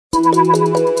My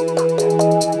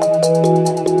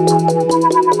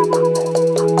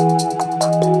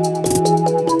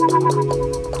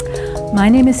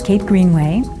name is Kate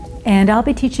Greenway, and I'll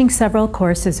be teaching several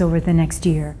courses over the next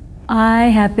year. I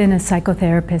have been a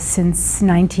psychotherapist since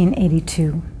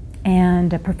 1982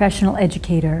 and a professional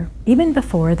educator even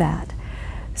before that.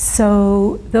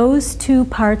 So those two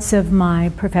parts of my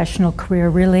professional career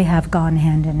really have gone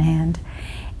hand in hand,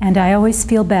 and I always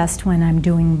feel best when I'm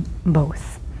doing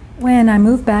both. When I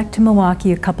moved back to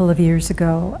Milwaukee a couple of years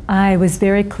ago, I was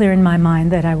very clear in my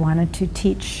mind that I wanted to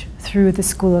teach through the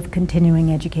School of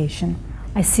Continuing Education.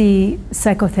 I see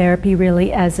psychotherapy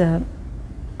really as a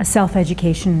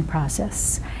self-education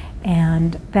process,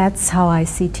 and that's how I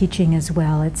see teaching as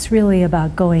well. It's really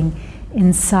about going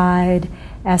inside,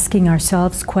 asking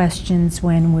ourselves questions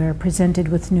when we're presented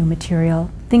with new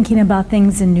material, thinking about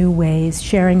things in new ways,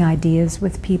 sharing ideas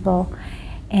with people.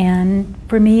 And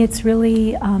for me, it's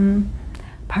really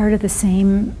part of the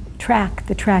same track,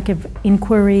 the track of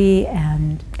inquiry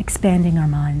and expanding our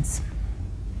minds.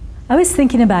 I was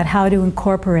thinking about how to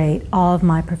incorporate all of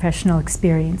my professional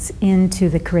experience into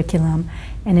the curriculum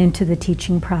and into the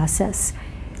teaching process.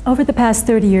 Over the past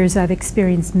 30 years, I've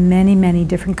experienced many, many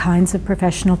different kinds of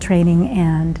professional training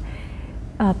and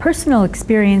personal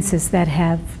experiences that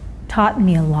have taught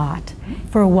me a lot.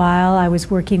 For a while, I was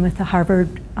working with the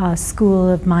Harvard School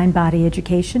of Mind-Body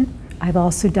Education. I've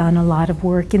also done a lot of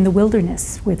work in the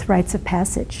wilderness with rites of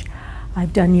passage.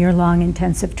 I've done year-long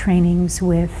intensive trainings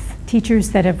with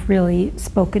teachers that have really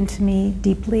spoken to me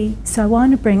deeply. So I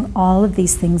want to bring all of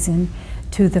these things in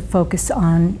to the focus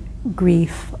on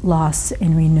grief, loss,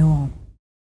 and renewal.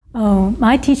 Oh,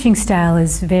 my teaching style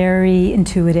is very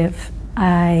intuitive.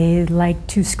 I like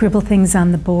to scribble things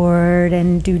on the board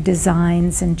and do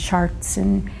designs and charts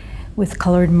and with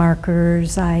colored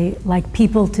markers. I like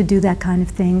people to do that kind of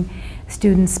thing.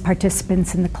 Students,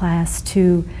 participants in the class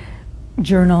to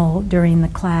journal during the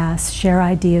class, share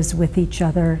ideas with each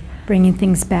other, bringing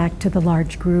things back to the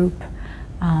large group.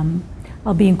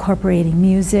 I'll be incorporating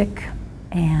music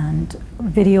and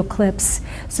video clips,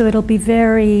 so it'll be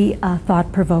very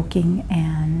thought-provoking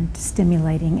and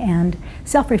stimulating and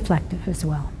self-reflective as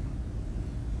well.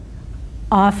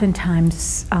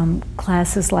 Oftentimes,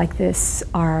 classes like this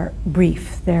are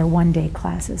brief. They're one-day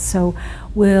classes, so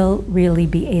we'll really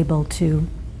be able to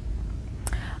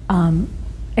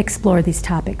explore these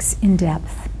topics in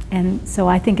depth. And so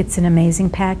I think it's an amazing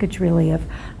package, really, of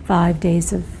 5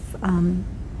 days of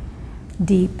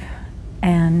deep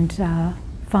and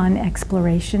fun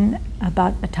exploration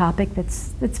about a topic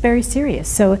that's very serious.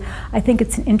 So I think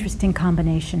it's an interesting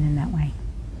combination in that way.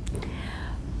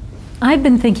 I've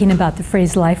been thinking about the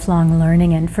phrase lifelong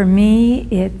learning, and for me,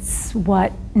 it's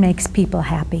what makes people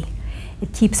happy.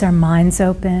 It keeps our minds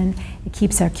open, it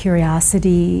keeps our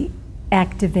curiosity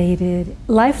activated.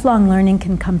 Lifelong learning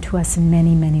can come to us in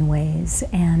many, many ways,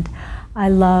 and I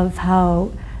love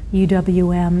how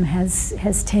UWM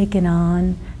has taken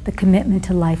on the commitment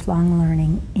to lifelong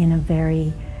learning in a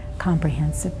very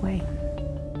comprehensive way.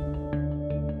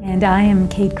 And I am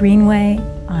Kate Greenway.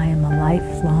 I am a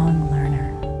lifelong learner.